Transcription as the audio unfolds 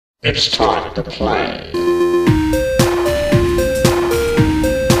It's time to play.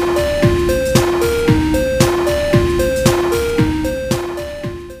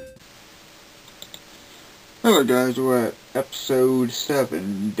 Hello guys, we're at episode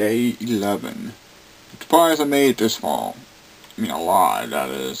 7, day 11. I'm surprised I made it this far. I mean, a lot, that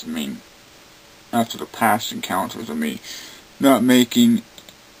is. I mean, after the past encounters of me not making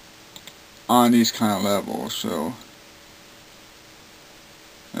on these kind of levels, so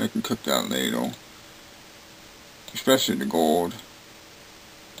I can cook that later. Especially the gold.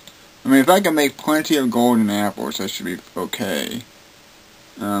 I mean, if I can make plenty of golden apples, that should be okay.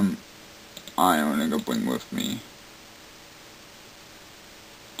 Iron I'm gonna bring with me.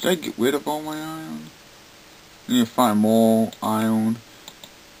 Did I get rid of all my iron? I need to find more iron.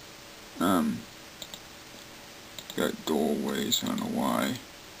 Got doorways, I don't know why.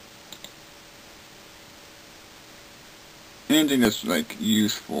 Anything that's like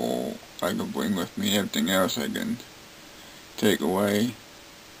useful I can bring with me, everything else I can take away.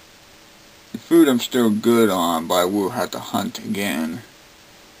 The food I'm still good on, but I will have to hunt again.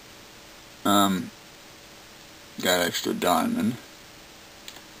 Got extra diamond.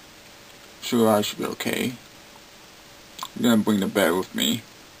 Sure, I should be okay. I'm gonna bring the bed with me.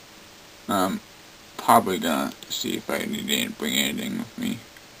 Probably gonna see if I need to bring anything with me.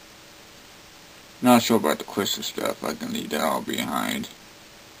 Not sure about the crystal stuff. I can leave that all behind.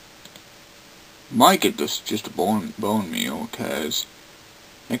 Might get this just a bone meal, cause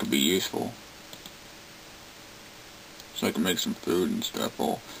it could be useful. So I can make some food and stuff,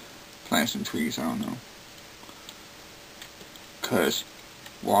 or plant some trees. I don't know. Cause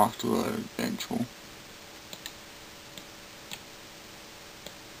walk to an eventual.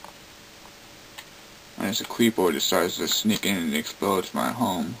 Unless a creeper decides to sneak in and explodes my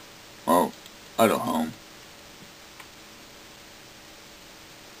home. Well, other home.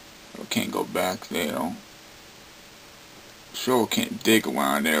 I can't go back there. Sure can't dig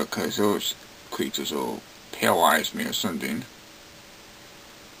around there because those creatures will paralyze me or something.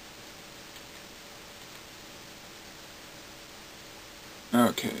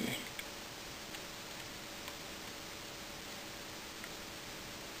 Okay.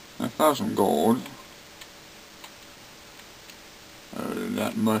 I found some gold.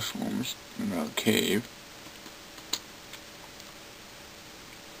 That mushrooms in a cave.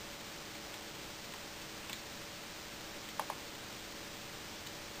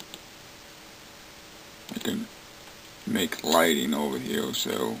 I can make lighting over here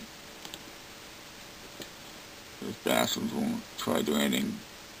so those bastards won't try to do anything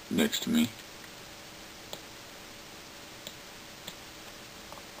next to me.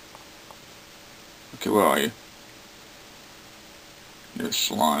 Okay, where are you? You're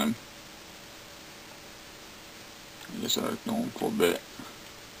slime. I guess I'll ignore him for a bit.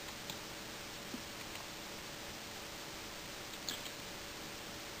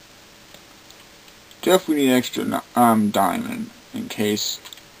 Definitely need extra diamond in case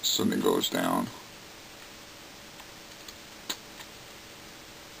something goes down.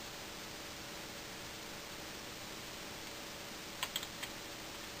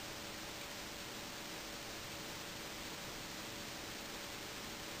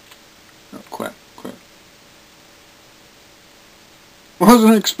 Oh crap.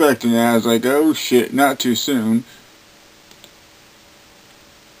 Wasn't expecting that. I was like, oh shit, not too soon.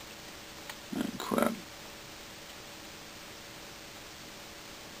 Oh crap.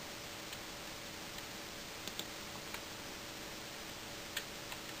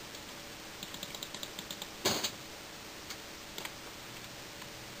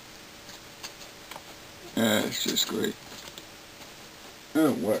 Yeah, it's just great.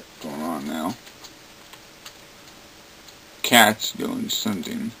 Oh, what's going on now? Cat's doing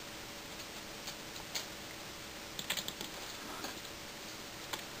something.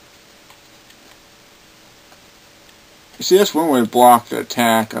 See, that's one way to block the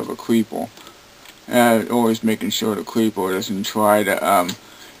attack of a creeper. Always making sure the creeper doesn't try to,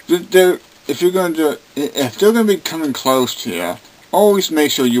 if they're gonna be coming close to you, always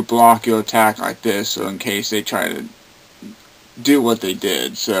make sure you block your attack like this, so in case they try to do what they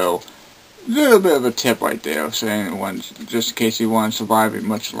did. So, a little bit of a tip right there, saying just in case you want to survive it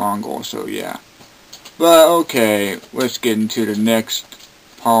much longer. So yeah. But okay, let's get into the next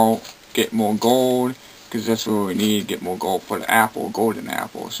part. Get more gold, because that's what we need. Get more gold for the apple, golden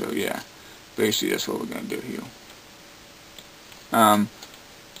apple. So yeah, basically that's what we're gonna do here.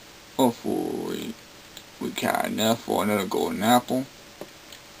 Hopefully we got enough for another golden apple.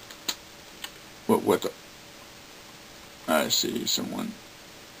 What the? I see someone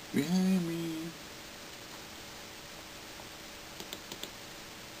behind me.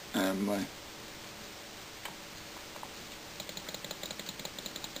 somebody.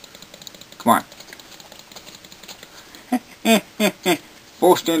 Come on.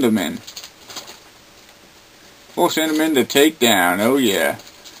 Forced Enderman. Forced Enderman to take down. Oh yeah.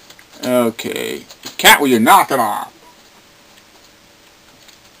 Okay. Cat, will you knock it off?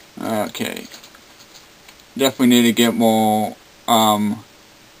 Okay. Definitely need to get more, what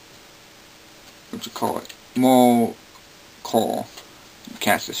you call it? More coal. The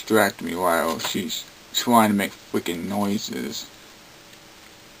cat's distracting me while she's trying to make freaking noises.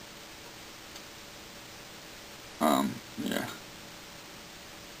 Yeah.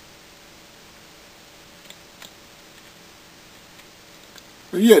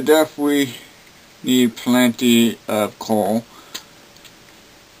 But yeah, definitely need plenty of coal.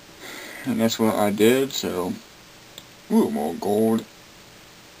 And that's what I did, so... Ooh, more gold.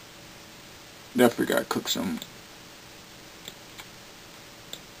 Definitely gotta cook some.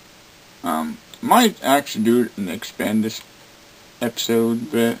 Might actually do it and expand this episode a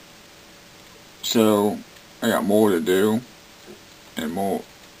bit. So, I got more to do. And more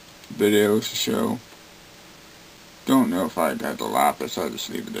videos to show. Don't know if I got the lapis, I'll just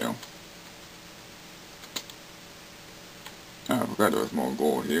leave it there. I forgot there was more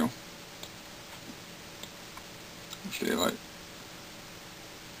gold here. Daylight.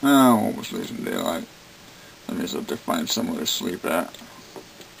 Oh, almost losing daylight. That means I have to find somewhere to sleep at.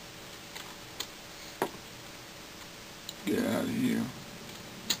 Get out of here.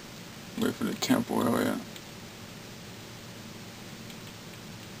 Wait for the temple area.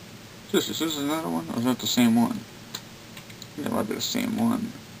 Is this another one? Or is that the same one? Yeah, it might be the same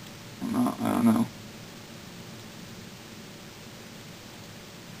one. Or not, I don't know.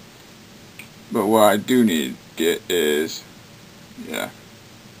 But what I do need to get is, yeah,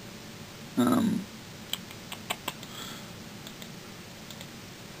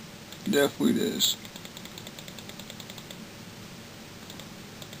 definitely this.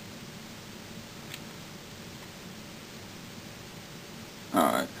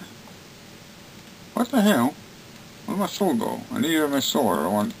 Alright. What the hell? Where'd my sword go? I need to have my sword. I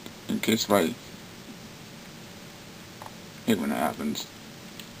want, in case if I hate when it happens.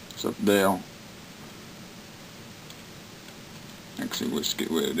 It's up there. Actually, let's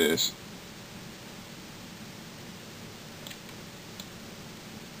get rid of this.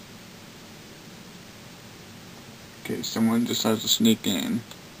 Okay, someone decides to sneak in.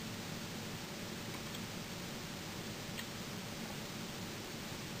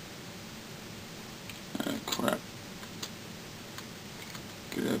 Crap.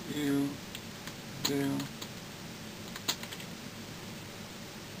 Get up here. There.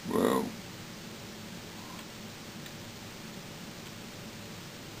 Whoa.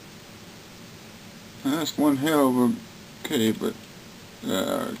 That's one hell of a cave, but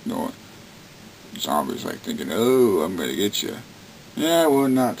no zombies like thinking, oh, I'm gonna get you. Yeah, well,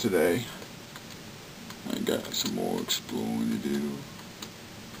 not today. I got some more exploring to do.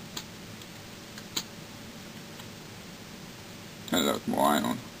 I left more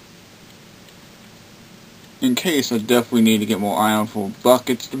iron. In case, I definitely need to get more iron for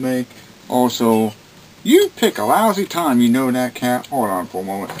buckets to make. Also, you pick a lousy time, you know that, cat? Hold on for a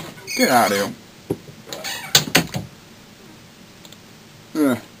moment. Get out of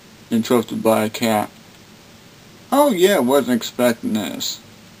here. Interrupted by a cat. Oh yeah, wasn't expecting this.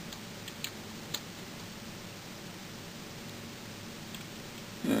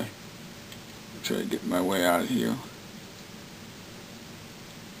 Yeah. Try to get my way out of here.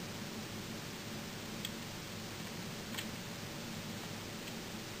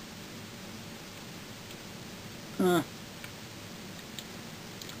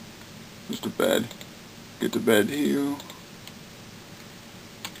 Just a bed. Get the bed here.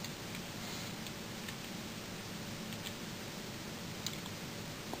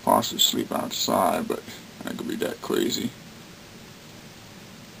 Possibly sleep outside, but I could be that crazy.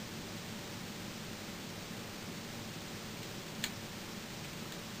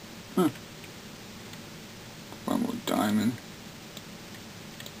 One more diamond.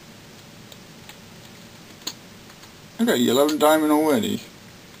 I got 11 diamond already.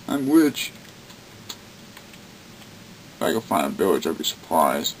 I'm rich. If I could find a village, I'd be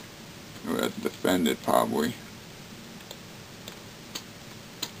surprised. I would have to defend it, probably.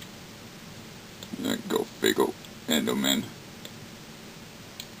 Go figure, Enderman.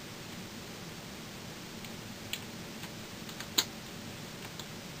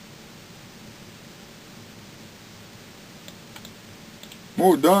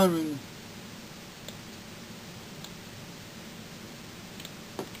 More diamond.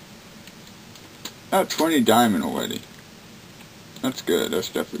 I have 20 diamond already. That's good. That's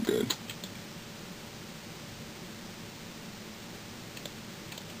definitely good.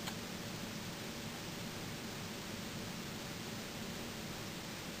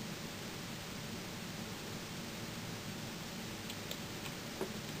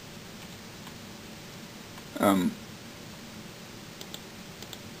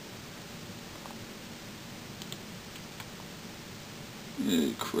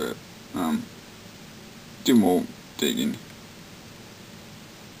 Yeah, crap. Do more digging. In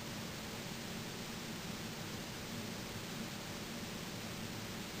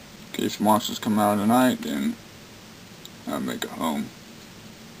case monsters come out tonight, then I'll make a home.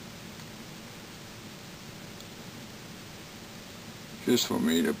 Just for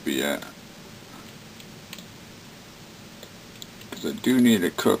me to be at. Because I do need to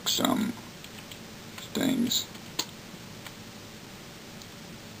cook some things.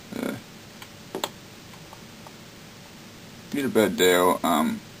 Need a bed there.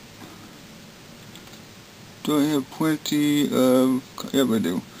 Do I have plenty of... Yep, I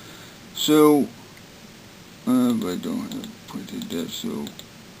do. So, but I don't have plenty of that, so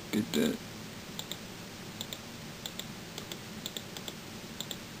get that.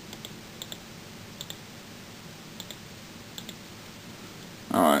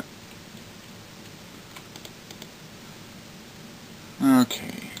 Alright.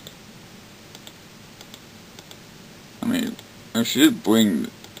 Okay. I mean, I should bring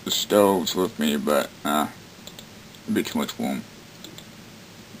the stoves with me, but, it'd be too much room.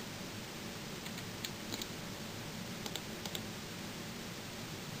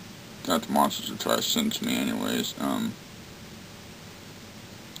 Got the monsters to try to sense me anyways. I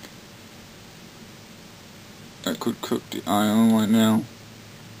could cook the iron right now.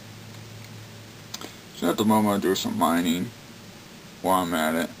 So at the moment I'll do some mining while I'm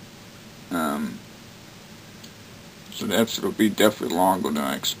at it. So the episode will be definitely longer than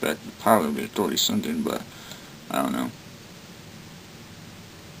I expected. Probably be 30 something, but I don't know.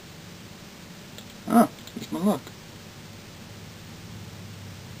 Ah, here's my luck.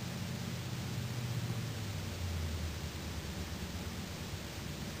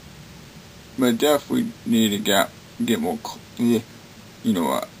 But definitely need to get more,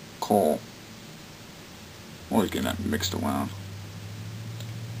 coal. Always getting that mixed around.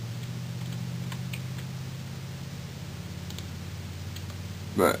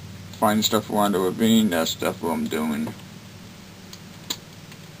 But finding stuff around the ravine, that's stuff what I'm doing.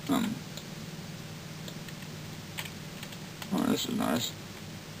 Oh, this is nice.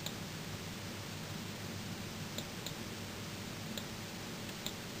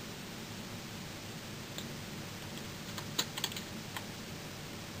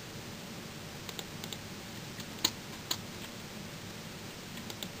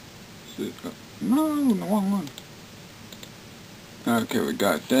 No, the wrong one. Okay, we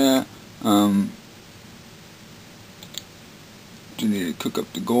got that. Do need to cook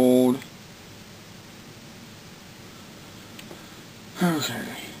up the gold. Okay.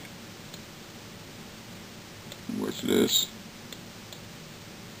 What's this?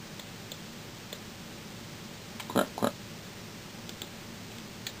 Crap.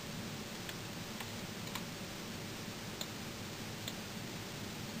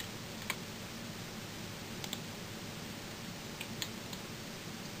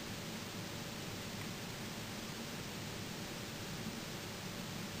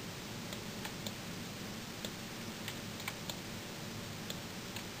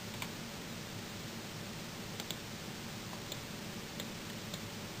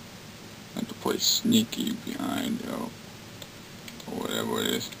 I have to play sneaky behind, or whatever it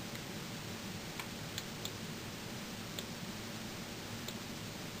is.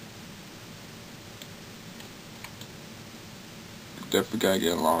 Definitely gotta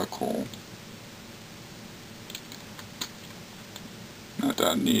get a lot of coal. Not that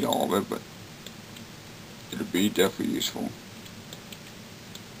I need all of it, but it'll be definitely useful.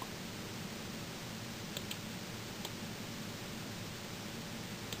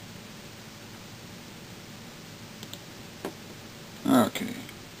 Okay.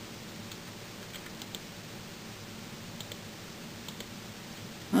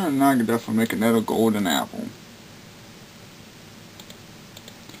 And now I can definitely make another golden apple.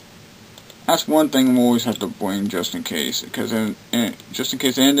 That's one thing I always have to bring just in case, because just in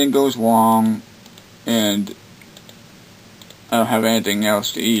case anything goes wrong and I don't have anything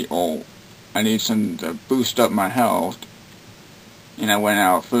else to eat, or I need something to boost up my health and I went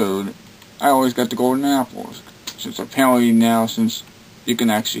out of food, I always got the golden apples. Since apparently now, since you can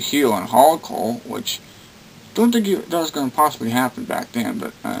actually heal on hardcore, which don't think that was going to possibly happen back then,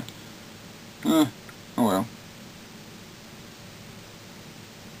 but oh well.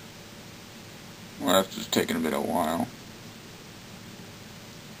 Well, that's just taking a bit of a while.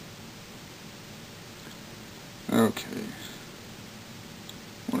 Okay.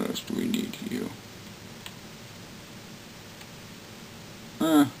 What else do we need here?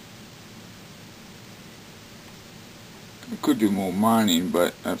 I could do more mining,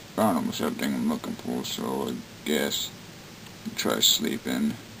 but I found almost everything I'm looking for, so I guess I'll try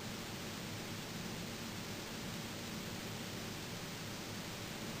sleeping.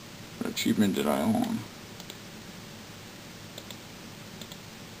 What achievement did I own?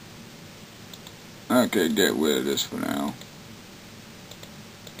 Okay, get rid of this for now.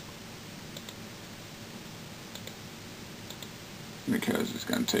 Because it's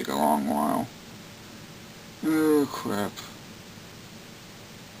going to take a long while. Oh, crap.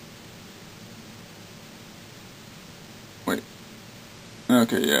 Wait.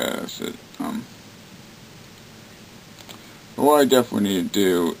 Okay, yeah, that's it. What I definitely need to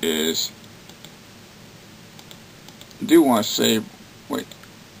do is... I do want to save... Wait.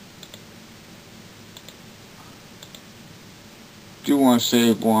 I do want to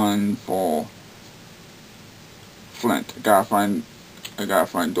save one for flint. I gotta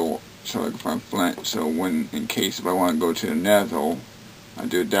find door so I can find flint. So when, in case if I want to go to the nether, I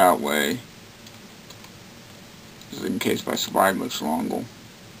do it that way. Just in case if I survive much longer.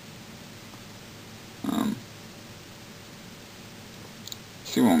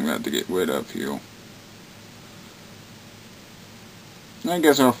 See what I'm gonna have to get rid of here. I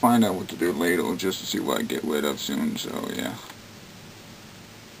guess I'll find out what to do later, just to see what I get rid of soon. So yeah.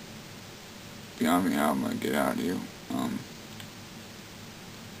 Beyond me how I'm gonna get out of here.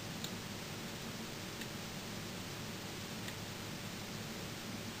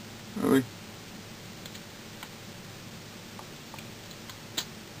 Really?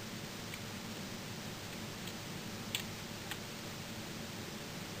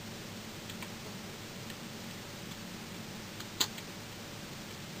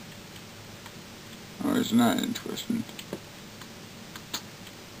 Oh, isn't that interesting?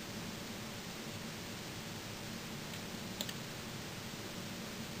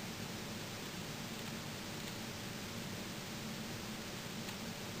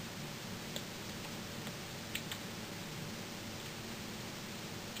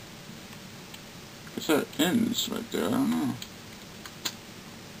 Guess that ends right there, I don't know.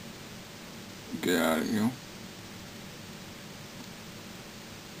 Get out of here.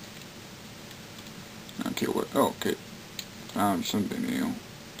 Okay, what? Oh, okay. Found something new.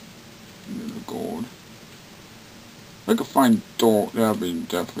 The gold. If I could find gold, that'd be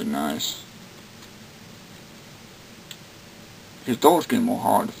definitely nice. Because gold's getting more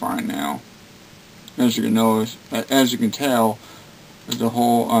hard to find now. As you can notice, as you can tell, there's a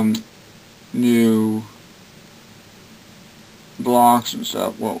whole new blocks and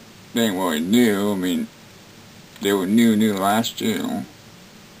stuff. Well, they ain't really new. I mean, they were new last year.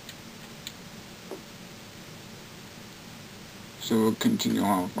 So we'll continue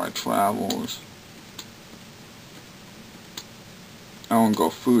on with my travels. I won't go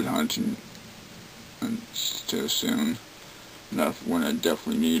food hunting too soon. Not when I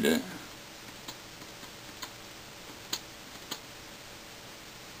definitely need it.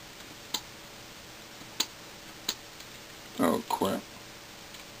 Oh crap.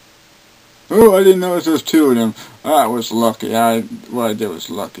 Oh, I didn't notice there was two of them. I was lucky. What I did was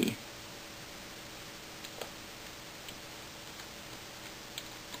lucky.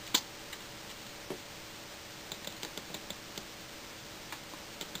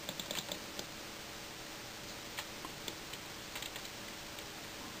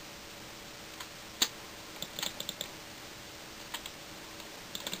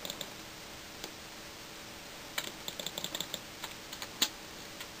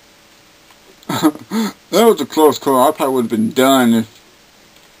 That was a close call. I probably would have been done if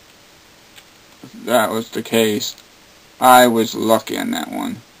that was the case. I was lucky on that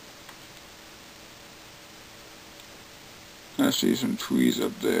one. I see some trees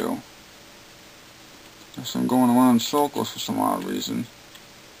up there. Guess I'm going around in circles for some odd reason.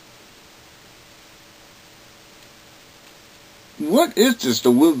 What is this?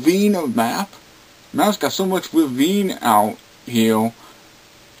 The ravine of map? Map's got so much ravine out here.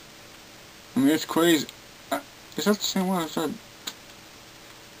 I mean, it's crazy. Is that the same one I said?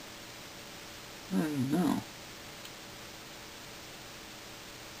 I don't know.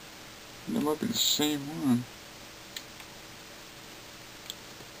 That might be the same one.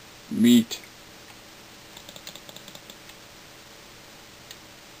 Meat.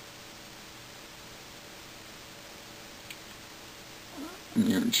 I'm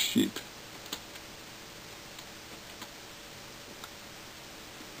hearing sheep.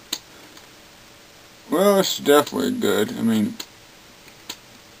 Well, it's definitely good. I mean,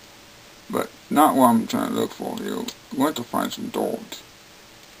 but not what I'm trying to look for here. I want to find some dirt.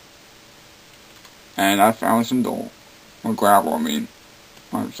 And I found some dirt. Or gravel, I mean.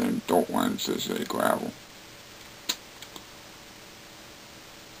 I'm saying dirt when it says gravel.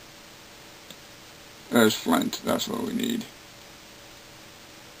 There's flint. That's what we need.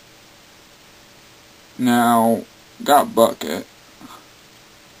 Now, got bucket.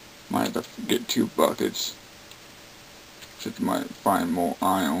 Might have to get 2 buckets. Just might find more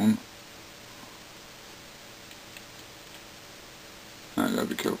iron. I gotta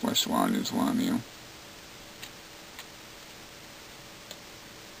be careful with my surroundings around here.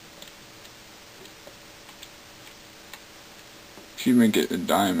 She may get a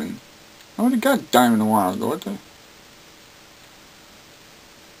diamond. I already got a diamond a while ago. What the?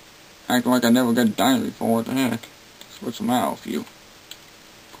 Acting like I never got a diamond before. What the heck? So what's the matter with you?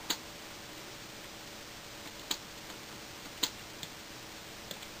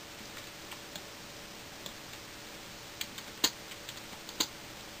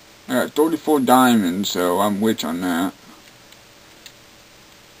 I got 34 diamonds, so I'm rich on that.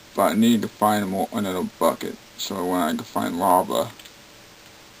 But I need to find another bucket, so when I can find lava.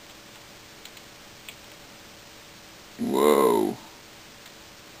 Whoa.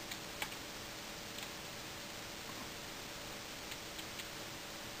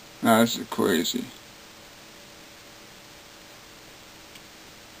 That's crazy.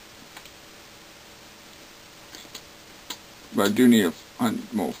 But I do need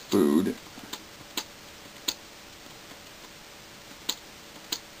more food.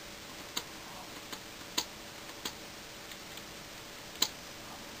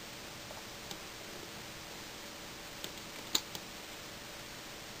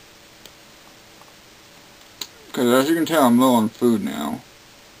 Because as you can tell, I'm low on food now.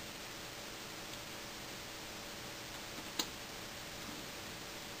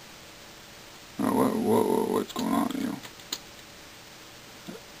 Oh, what's going on here?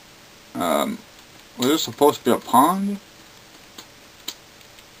 Was this supposed to be a pond?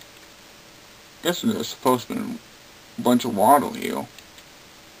 I guess there's supposed to be a bunch of water here.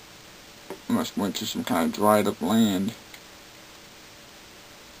 I must went to some kind of dried up land.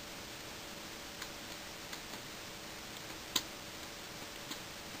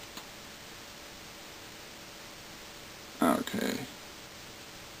 Okay.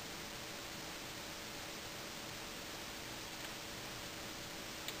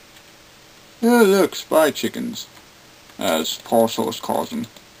 Oh, look, spy chickens, as Paul Source calls them.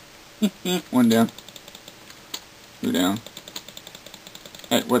 One down. 2 down.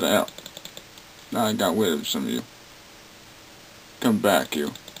 Hey, what the hell? Now I got rid of some of you. Come back,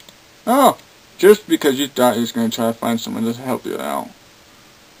 you. Oh! Just because you thought you was going to try to find someone to help you out.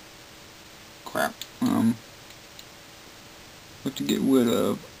 Crap. What to get rid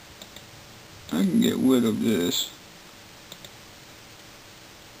of? I can get rid of this.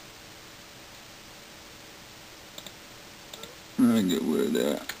 I can get rid of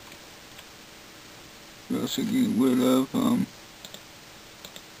that. What else I can get rid of? I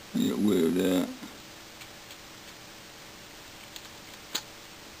get rid of that.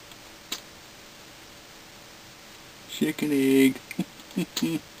 Chicken egg.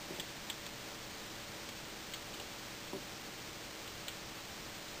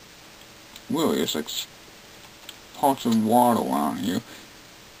 Really, it's like pots of water around here.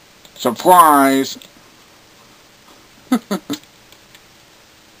 Surprise!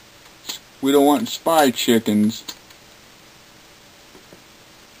 We don't want spy chickens.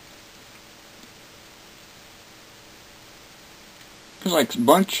 There's like a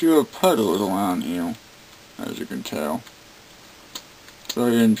bunch of puddles around here, as you can tell.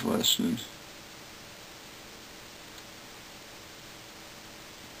 Very interesting.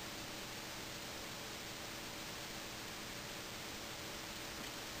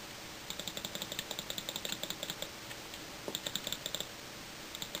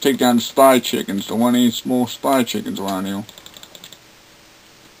 Take down the spy chickens. Don't want any small spy chickens around here.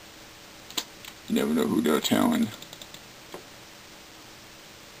 You never know who they're telling.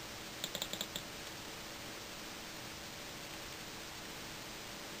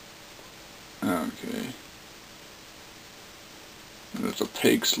 Okay. There's the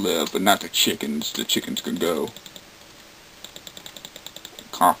pigs live, but not the chickens. The chickens could go.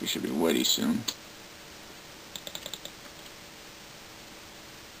 Coffee should be ready soon.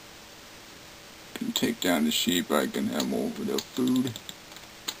 Can take down the sheep. I can have more of their food.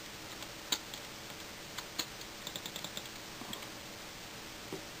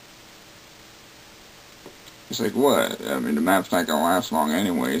 It's like what? I mean, the map's not gonna last long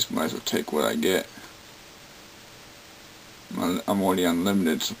anyways. Might as well take what I get. I'm already on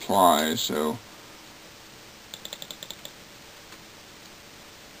limited supplies, so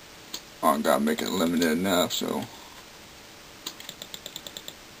I gotta make it limited enough, so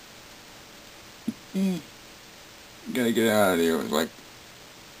gotta get out of here. It's like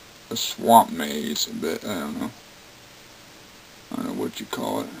a swamp maze, but I don't know what you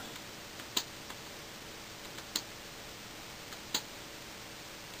call it.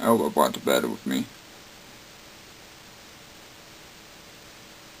 I hope I brought the bed with me.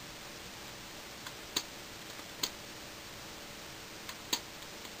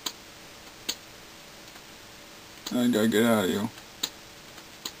 I gotta get out of here.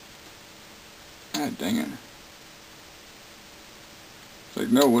 God dang it. It's like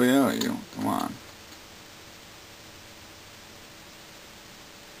no way out of here. Come on.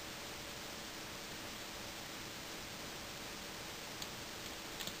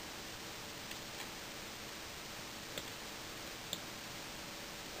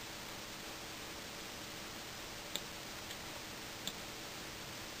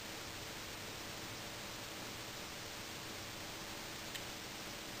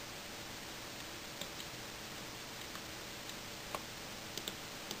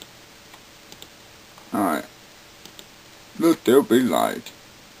 Alright. Look, there'll be light.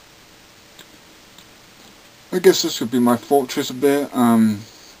 I guess this could be my fortress a bit.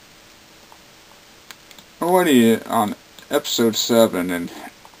 Already on episode 7, and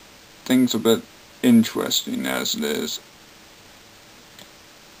things a bit interesting as it is.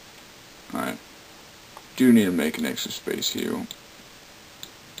 Alright. Do need to make an extra space here.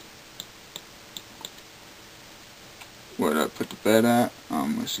 Where did I put the bed at?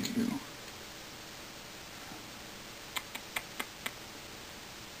 Let's see here.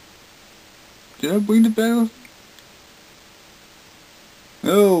 Did I bring the bed with?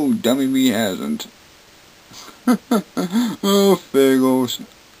 No, dummy me hasn't. Oh, figgles.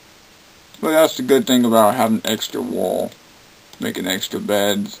 But that's the good thing about having extra wall. Making extra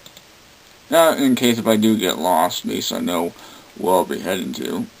beds. Now, in case if I do get lost, at least I know where I'll be heading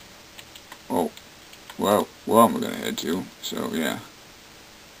to. Oh, well, where am I going to head to? So, yeah.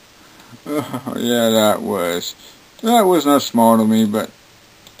 Yeah, that was not smart of me, but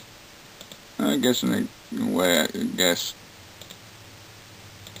I guess in a way, I guess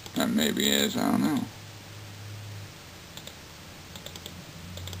that maybe is. I don't know.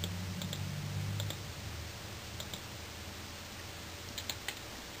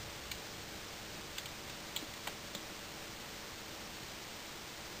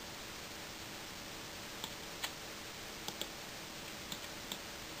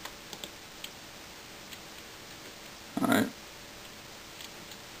 Alright.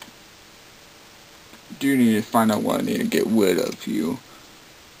 Do need to find out what I need to get rid of you.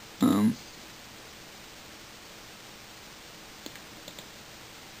 Oh,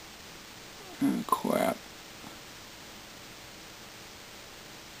 crap.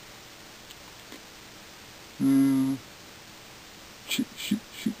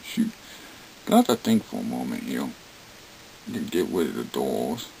 Shoot. I have to think for a moment here. You can get rid of the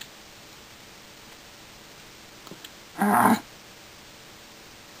doors.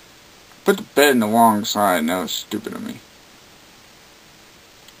 Put the bed in the wrong side. That was stupid of me.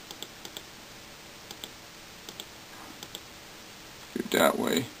 Do it that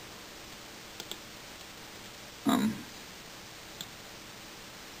way.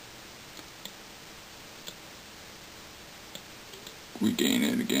 Regain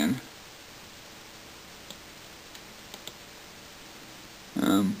it again.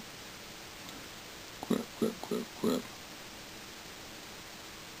 Quip.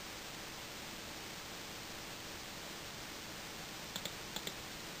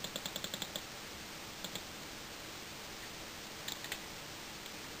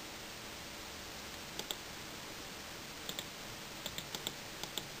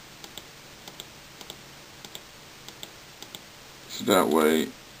 So that way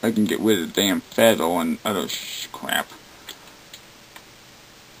I can get rid of the damn fiddle and other crap.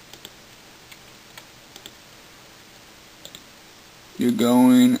 You're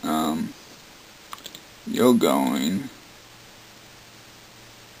going,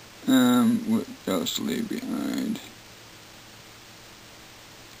 what else to leave behind?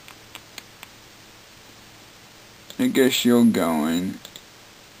 I guess you're going.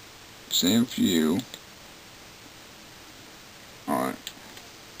 Same for you. Alright.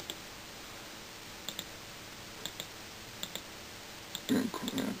 Good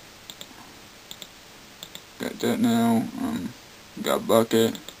crap. Got that now. Got a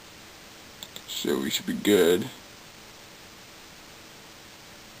bucket. So we should be good.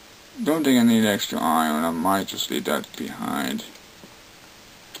 Don't think I need extra iron. I might just leave that behind.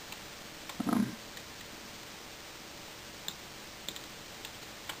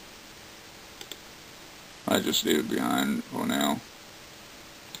 I just leave it behind for now.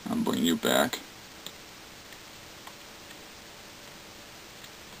 I'll bring you back.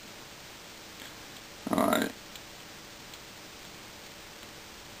 Alright.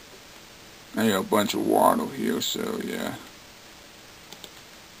 I got a bunch of water here, so yeah.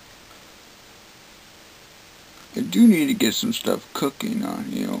 I do need to get some stuff cooking on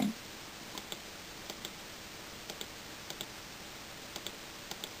here.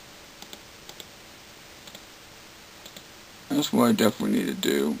 That's what I definitely need to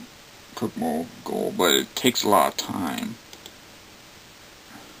do. Cook more gold, but it takes a lot of time.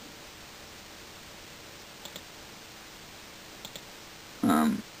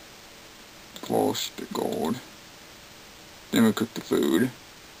 Roast the gold. Then we cook the food.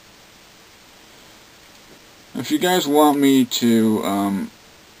 If you guys want me to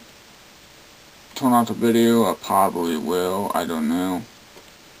turn off the video, I probably will. I don't know.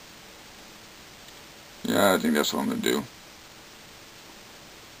 Yeah, I think that's what I'm gonna do.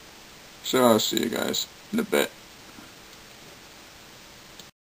 So I'll see you guys in a bit.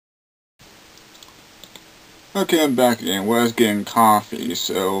 Okay, I'm back again. Well, I was getting coffee,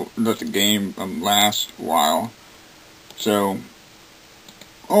 so let the game last a while. So,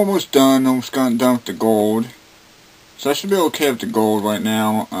 almost done. Almost gotten done with the gold. So I should be okay with the gold right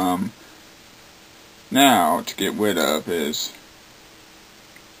now. Now, to get rid of is...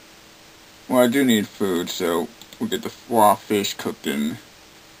 Well, I do need food, so we'll get the raw fish cooked in.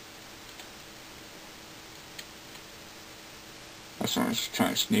 Someone's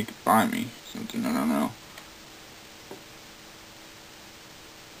trying to sneak by me. Something, I don't know.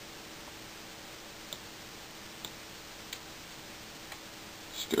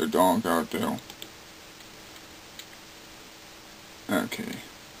 Is there a dog out there? Okay.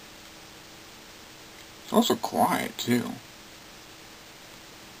 It's also quiet, too.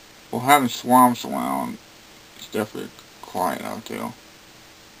 Well, having swamps around, it's definitely quiet out there.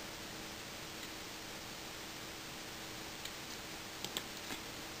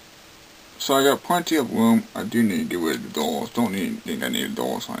 So I got plenty of room. I do need to get rid of the doors. Don't think I need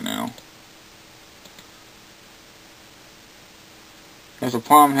doors right now. There's a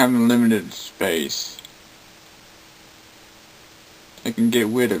problem having limited space. I can get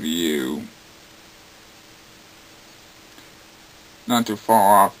rid of you. Not too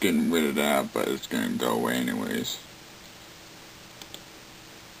far off getting rid of that, but it's gonna go away anyways.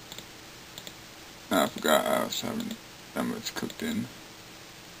 I forgot I was having that much cooked in.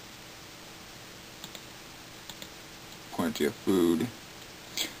 Plenty of food.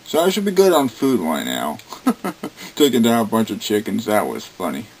 So I should be good on food right now. Taking down a bunch of chickens, that was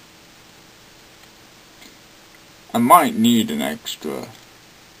funny. I might need an extra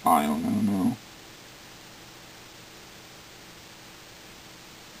iron, I don't know.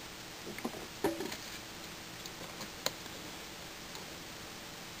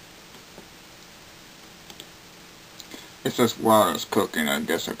 It's just while I was cooking, I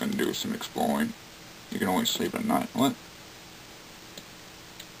guess I can do some exploring. You can only sleep at night. What?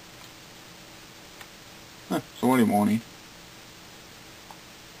 It's early morning.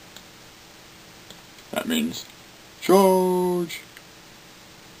 That means charge.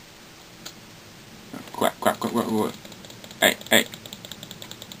 Quack, quack, quack, quack, quack. Hey, hey.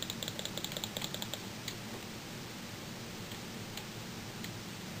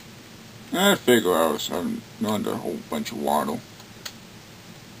 I figure I was having under a whole bunch of waddle.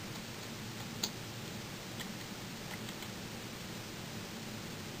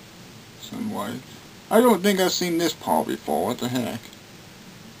 Sunlight. I don't think I've seen this paw before. What the heck?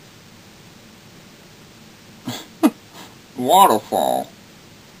 Waterfall.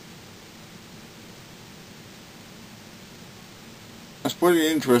 That's pretty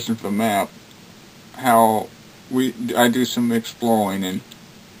interesting for the map. How I do some exploring and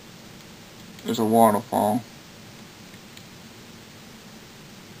there's a waterfall.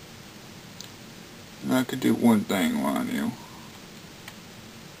 And I could do one thing on you.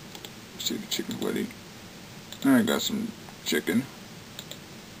 See the chicken's ready. I got some chicken.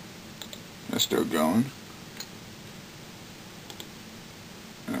 That's still going.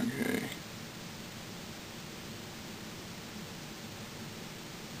 Okay.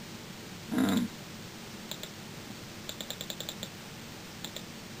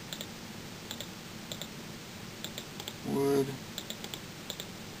 Wood.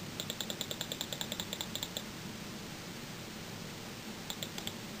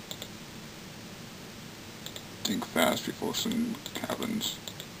 Think fast before something happens.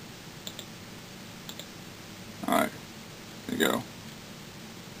 go.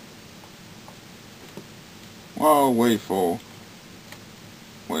 Well, I'll wait for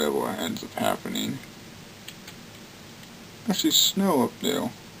whatever ends up happening. Actually, snow up there.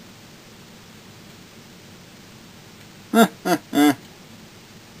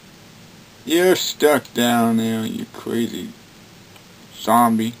 You're stuck down there, you crazy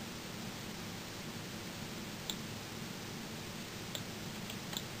zombie.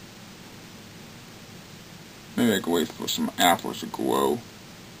 Maybe I can wait for some apples to grow.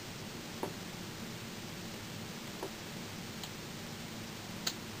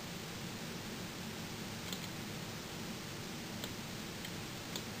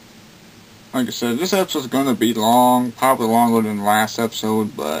 Like I said, this episode's gonna be long, probably longer than the last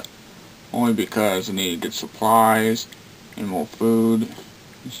episode, but only because I need to get supplies and more food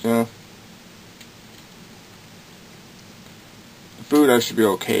and stuff. The food I should be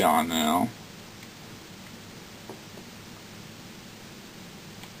okay on now.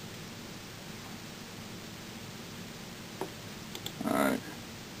 Alright.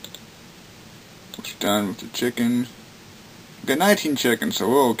 It's done with the chicken. We got 19 chickens, so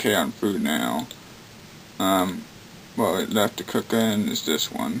we're okay on food now. Well, left to cook in is this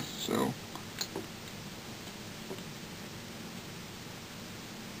one, so.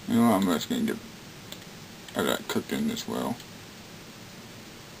 You know what, I'm just gonna have that cooked in as well.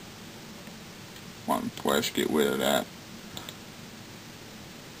 One flesh, get rid of that.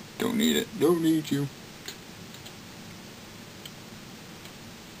 Don't need it. Don't need you.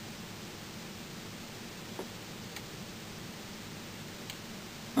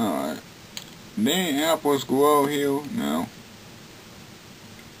 Alright. Dang apples grow here? No.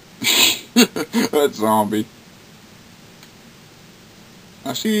 That zombie.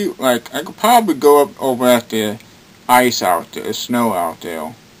 I see, like, I could probably go up over at the ice out there, snow out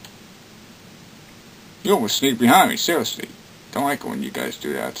there. You almost sneak behind me, seriously. Don't like it when you guys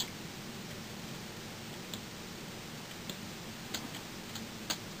do that.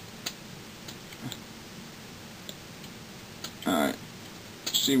 Alright.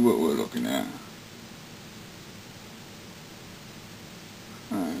 See what we're looking at.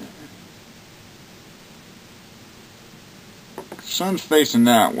 Alright. Sun's facing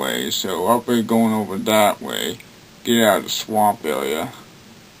that way, so I'll be going over that way. Get out of the swamp area.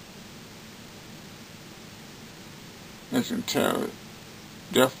 As you can tell,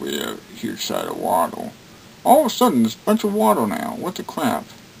 definitely a huge side of water. All of a sudden, there's a bunch of water now. What the crap?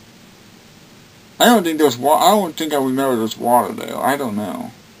 I don't think there's water. I don't think I remember there's water there. I don't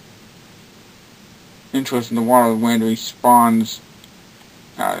know. Interesting, the water randomly spawns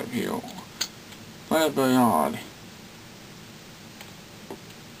out of here. Very odd.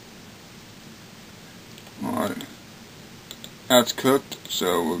 Alright. That's cooked,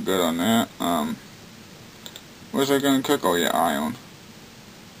 so we're good on that. What's I gonna cook? Oh yeah, iron.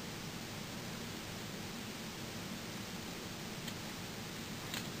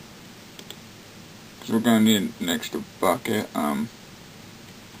 So we're gonna need an extra bucket.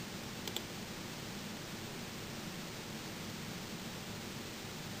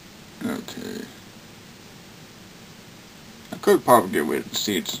 Okay. I could probably get rid of the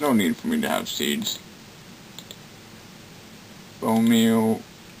seeds. There's no need for me to have seeds. Bone meal,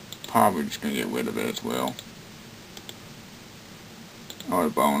 probably just gonna get rid of it as well. Or the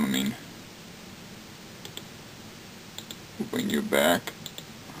bone, I mean. We'll bring you back.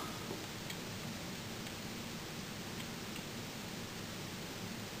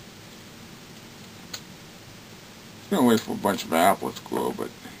 I'm gonna wait for a bunch of apples to grow, but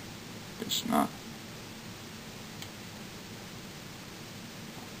it's not.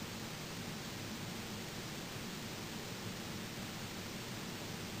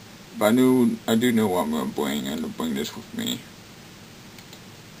 But I do know what I'm gonna bring, and to bring this with me.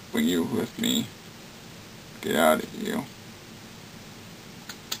 Bring you with me. Get out of here.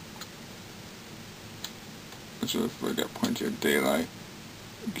 Let's see if I got plenty of daylight.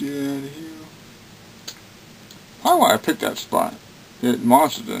 Get out of here. Why would I pick that spot? The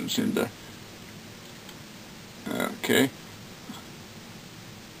monster doesn't seem to. Okay.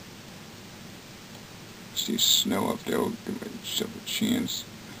 See snow up there. We'll give myself a chance.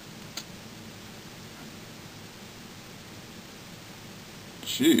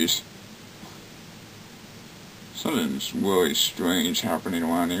 Jeez. Something's really strange happening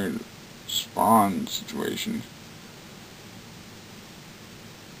around here. Spawn situation.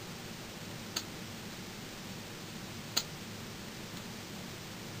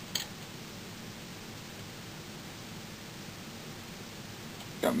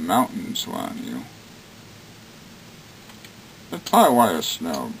 Got mountains around here. That's probably why there's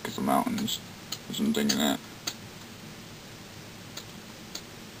snow, because of mountains. I wasn't thinking that.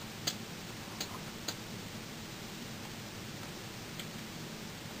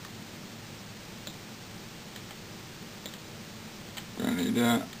 need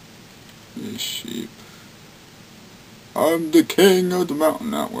that. This sheep. I'm the king of the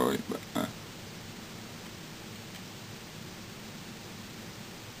mountain. Not really, but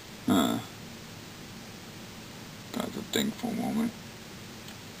got to think for a moment.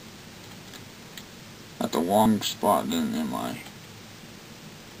 At the wrong spot, then am I?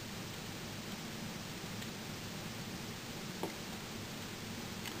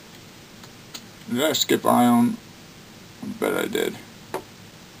 Did I skip iron? I bet I did.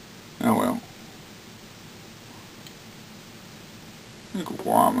 Oh well. I think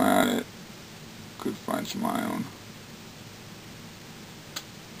while I'm at it, could find some iron.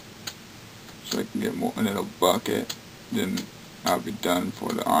 So I can get more in a bucket, then I'll be done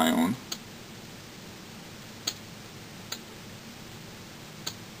for the iron.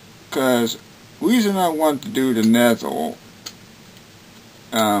 Because the reason I want to do the nether,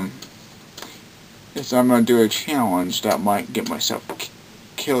 is I'm going to do a challenge that might get myself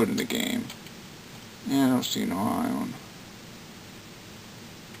killed in the game. Yeah, I don't see no iron.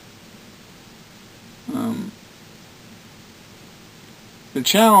 The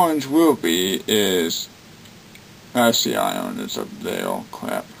challenge will be is, I see iron, it's up there, oh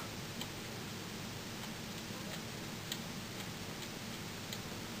crap.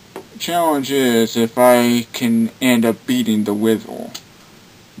 The challenge is if I can end up beating the wither.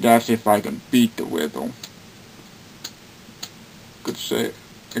 That's if I can beat the wither. Could say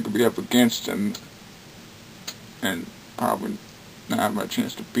I could be up against him and probably not have my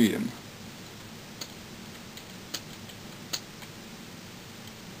chance to beat him.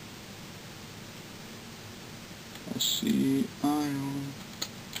 Let's see, iron.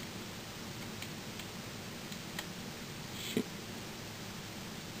 Shit.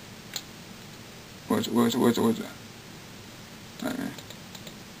 Where's it? Alright.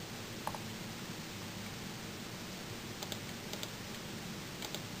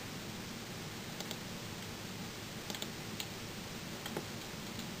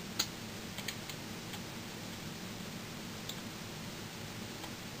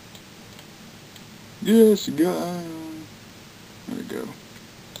 Yes, you got iron. There we go.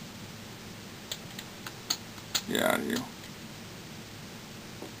 Get out of here.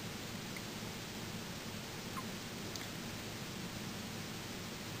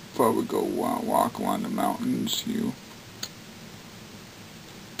 Probably go walk around the mountains.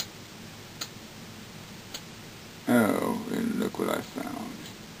 Oh, and look what I found.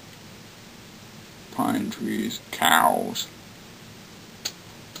 Pine trees, cows.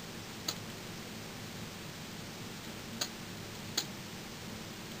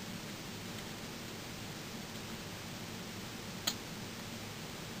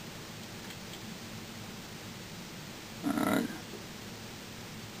 Alright.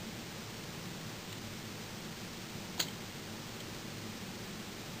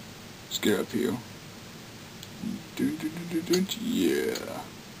 Let's get up here. Yeah.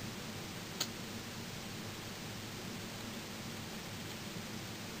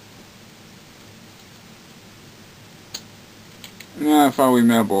 Now, if I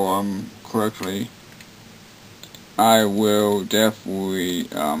remember correctly, I will definitely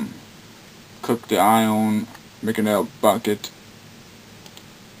cook the iron, make another bucket.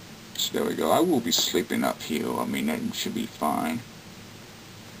 So there we go. I will be sleeping up here. I mean, that should be fine.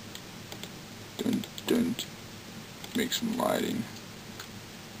 Dun. Make some lighting.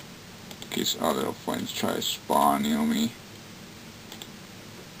 In case other friends try to spawn near me.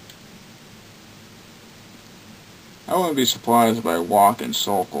 I wouldn't be surprised if I walk in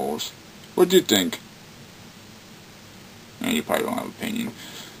circles. What do you think? And you probably don't have an opinion.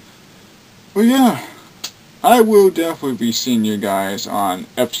 But yeah, I will definitely be seeing you guys on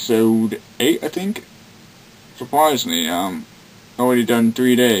episode 8, I think. Surprisingly, already done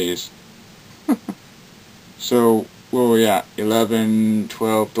 3 days. So, where are we at? 11,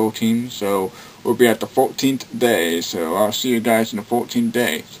 12, 13. So, we'll be at the 14th day. So, I'll see you guys in the 14th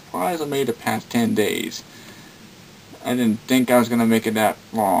day. Surprised I made it past 10 days. I didn't think I was going to make it that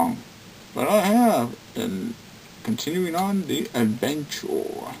long. But I have. And continuing on the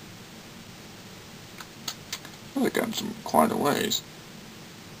adventure. I've gotten some quite a ways.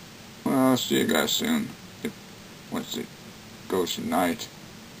 Well, I'll see you guys soon. Once it goes to night.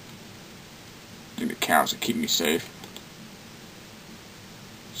 I think the cows will keep me safe.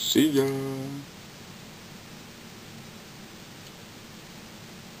 See ya.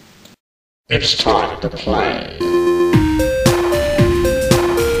 It's time to play.